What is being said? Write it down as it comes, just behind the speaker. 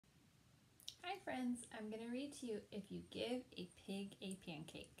friends, I'm going to read to you If You Give a Pig a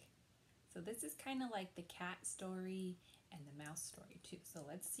Pancake. So this is kind of like the cat story and the mouse story too. So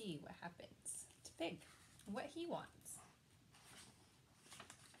let's see what happens to Pig, what he wants.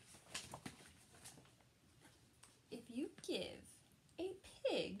 If you give a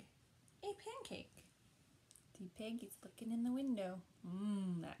pig a pancake. See, Pig is looking in the window.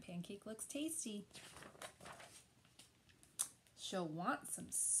 That pancake looks tasty. She'll want some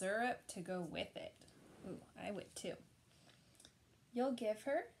syrup to go with it. Ooh, I would too. You'll give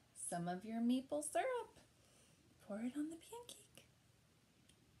her some of your maple syrup. Pour it on the pancake.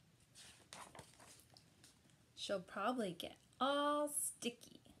 She'll probably get all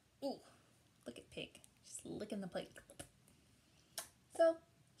sticky. Ooh, look at Pig. She's licking the plate. So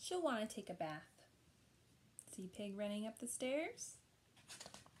she'll want to take a bath. See Pig running up the stairs?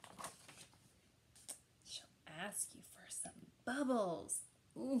 She'll ask you for some bubbles.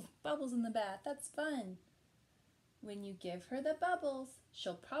 Ooh, bubbles in the bath. That's fun. When you give her the bubbles,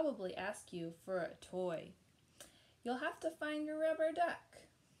 she'll probably ask you for a toy. You'll have to find your rubber duck.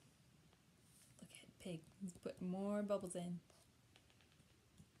 Look at Pig. He's putting more bubbles in.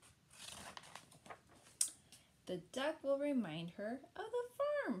 The duck will remind her of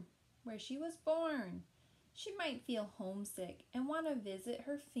the farm where she was born. She might feel homesick and want to visit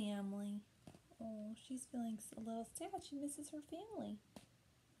her family. Oh, she's feeling a little sad. She misses her family.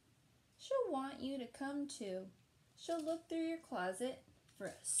 She'll want you to come too. She'll look through your closet for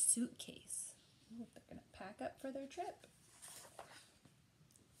a suitcase. Ooh, they're going to pack up for their trip.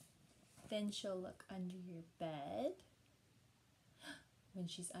 Then she'll look under your bed. When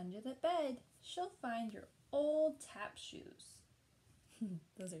she's under the bed, she'll find your old tap shoes.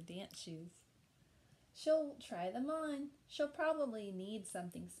 Those are dance shoes. She'll try them on. She'll probably need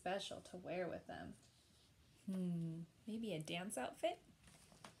something special to wear with them. Maybe a dance outfit?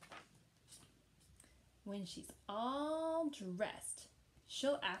 When she's all dressed,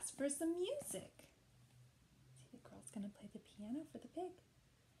 she'll ask for some music. See, the girl's going to play the piano for the pig.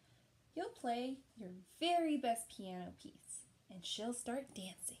 You'll play your very best piano piece, and she'll start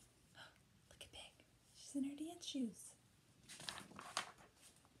dancing. Look at Pig. She's in her dance shoes.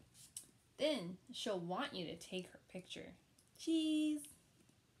 Then she'll want you to take her picture. Cheese.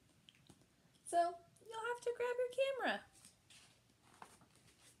 So you'll have to grab your camera.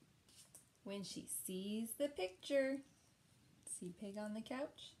 When she sees the picture, see Pig on the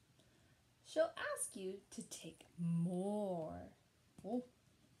couch, she'll ask you to take more. Oh,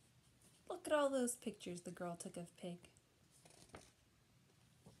 look at all those pictures the girl took of Pig.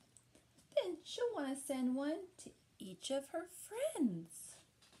 Then she'll want to send one to each of her friends.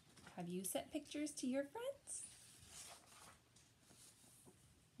 Have you sent pictures to your friends?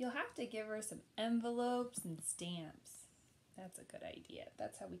 You'll have to give her some envelopes and stamps. That's a good idea.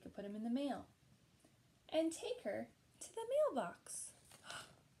 That's how we could put them in the mail. And take her to the mailbox.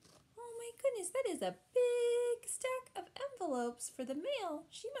 Oh my goodness, that is a big stack of envelopes for the mail.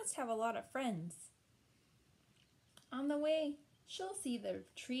 She must have a lot of friends. On the way, she'll see the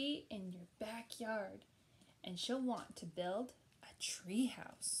tree in your backyard, and she'll want to build a tree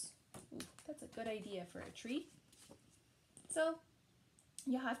house. Ooh, that's a good idea for a tree. So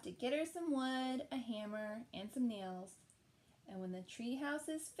you'll have to get her some wood, a hammer, and some nails. And when the tree house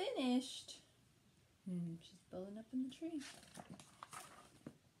is finished, she's building up in the tree.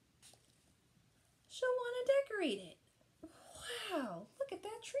 She'll want to decorate it. Wow, look at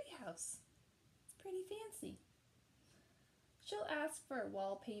that tree house. It's pretty fancy. She'll ask for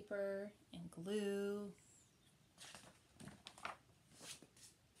wallpaper and glue.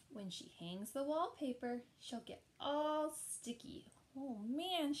 When she hangs the wallpaper, she'll get all sticky. Oh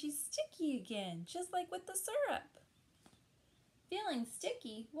man, she's sticky again, just like with the syrup. Feeling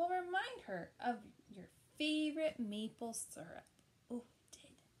sticky will remind her of your favorite maple syrup. Oh, it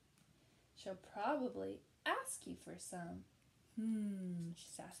did. She'll probably ask you for some.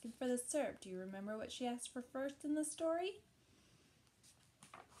 She's asking for the syrup. Do you remember what she asked for first in the story?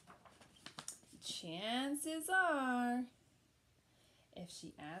 Chances are, if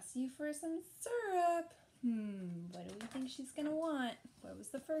she asks you for some syrup, what do we think she's going to want? What was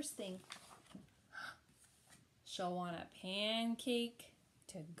the first thing? She'll want a pancake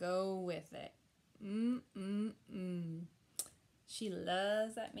to go with it. She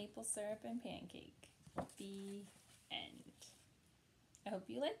loves that maple syrup and pancake. The end. I hope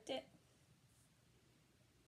you liked it.